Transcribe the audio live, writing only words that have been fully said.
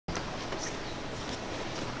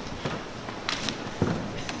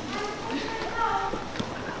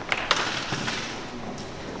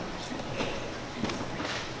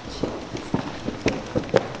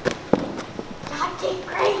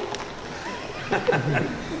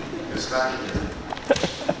It's back again.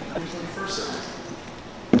 Who's on the first set?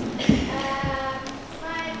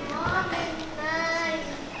 My mom and I.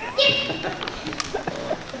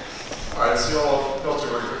 All right, so y'all two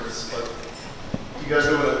already heard this, but you guys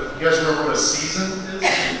remember what a season is?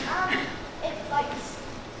 It's like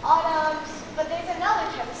autumn, but there's another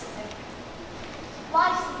type of season.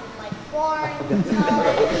 Live season, like corn,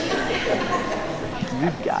 college. You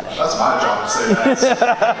got it. That's my job to say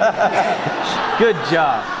that. Good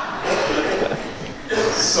job.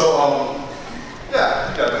 So, yeah,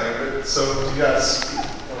 you got the hang of it. So, do you guys know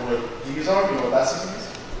what these are? Do you know what that season is?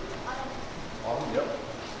 Autumn, yep.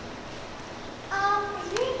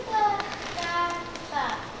 Read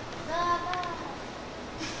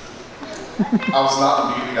I was not the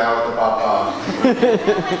music guy with the ba-ba.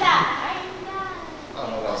 With that. Oh,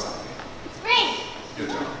 no, that was not me. Spring. Good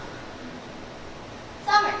job.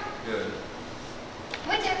 Summer. Good.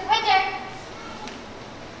 Winter.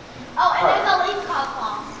 Oh, and there's a leaf called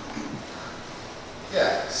fall.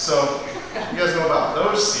 Yeah, so you guys know about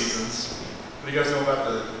those seasons. What do you guys know about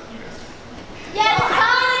the, you guys? Yes,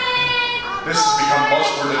 college. This has become much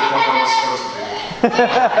more difficult than it was supposed to be.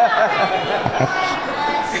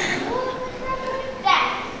 That.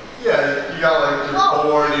 Yeah, you got like, you're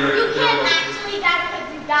born, You you're can't like, actually die because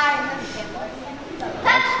you die and then you get born again.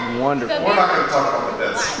 That's wonderful. we're not going to talk about the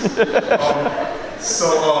deaths.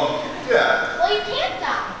 Yeah. Well, you can't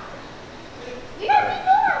die. You gotta be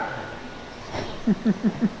born.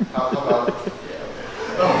 How about,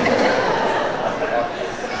 No,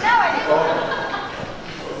 I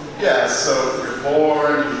didn't. yeah, so you're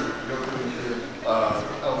born, you go through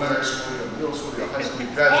elementary school, you go to middle school, you go to high school, you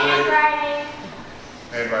graduate. Handwriting.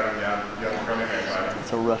 Handwriting, yeah, you have to learn handwriting.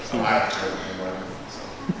 It's a rough I season. have to learn handwriting, so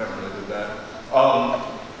never really did that.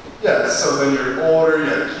 Yeah, so then you're older, you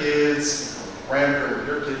have kids, grandparents,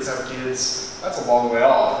 your kids have kids. That's a long way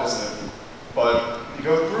off, isn't it? But you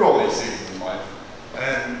go through all these seasons in life,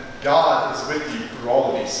 and God is with you through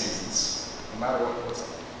all of these seasons, no matter what's up.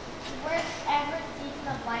 Worst ever season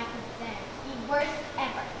of life is sin. The worst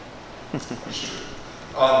ever. That's true.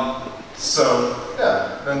 So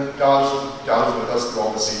yeah, then God is with us through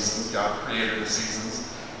all the seasons. God created the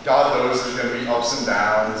seasons. God knows there's going to be ups and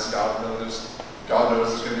downs. God knows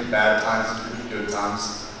there's going to be bad times, there's going to be good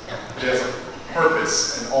times. He has a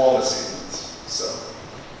purpose in all the seasons. So.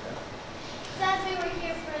 Since we were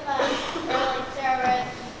here for the early service,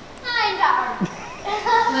 kind of.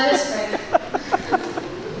 Let us pray.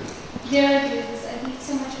 Dear Lord Jesus, I thank you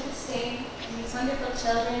so much for this day and these wonderful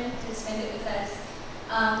children to spend it with us.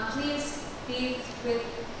 Please be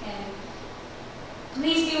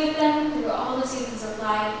with them through all the seasons of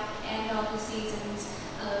life and all the seasons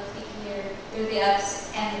of the year, through the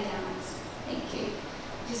ups and the downs. Thank you. In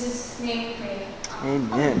Jesus' name we pray.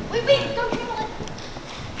 Amen. Wait, don't you know